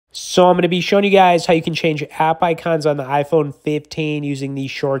So I'm going to be showing you guys how you can change app icons on the iPhone 15 using the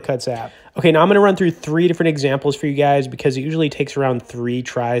Shortcuts app. Okay, now I'm going to run through 3 different examples for you guys because it usually takes around 3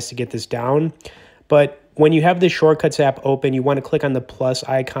 tries to get this down. But when you have the Shortcuts app open, you want to click on the plus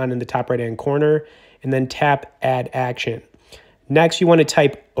icon in the top right-hand corner and then tap Add Action. Next, you want to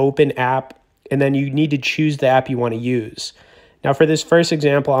type Open App, and then you need to choose the app you want to use. Now, for this first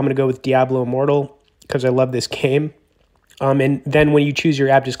example, I'm going to go with Diablo Immortal because I love this game. And then when you choose your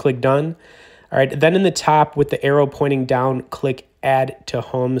app, just click Done. All right, then in the top with the arrow pointing down, click Add to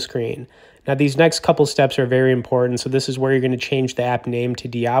Home Screen. Now, these next couple steps are very important. So this is where you're going to change the app name to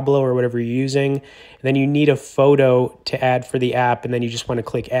Diablo or whatever you're using. And then you need a photo to add for the app, and then you just want to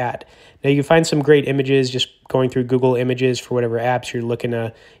click Add. Now, you can find some great images just going through Google Images for whatever apps you're looking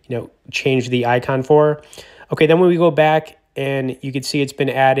to, change the icon for. Okay, then when we go back and you can see it's been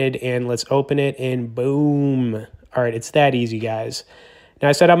added, and let's open it, and boom. All right, it's that easy, guys. Now,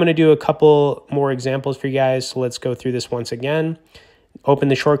 I said I'm going to do a couple more examples for you guys, so let's go through this once again. Open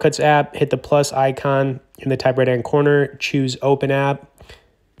the Shortcuts app, hit the plus icon in the top right-hand corner, choose Open App,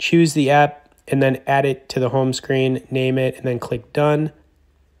 choose the app, and then add it to the home screen, name it, and then click Done.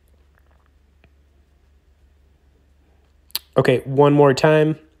 Okay, one more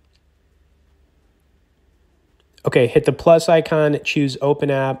time. Okay, hit the plus icon, choose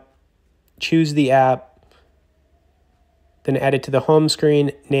Open App, choose the app, then add it to the home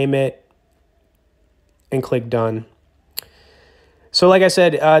screen, name it, and click Done. So like I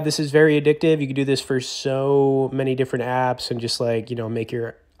said, this is very addictive. You can do this for so many different apps and just make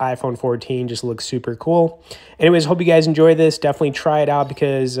your iPhone 14 just look super cool. Anyways, hope you guys enjoy this. Definitely try it out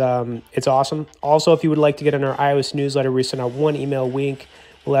because it's awesome. Also, if you would like to get on our iOS newsletter, we send out 1 email a week.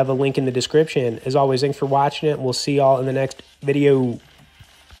 We'll have a link in the description. As always, thanks for watching it. We'll see y'all in the next video.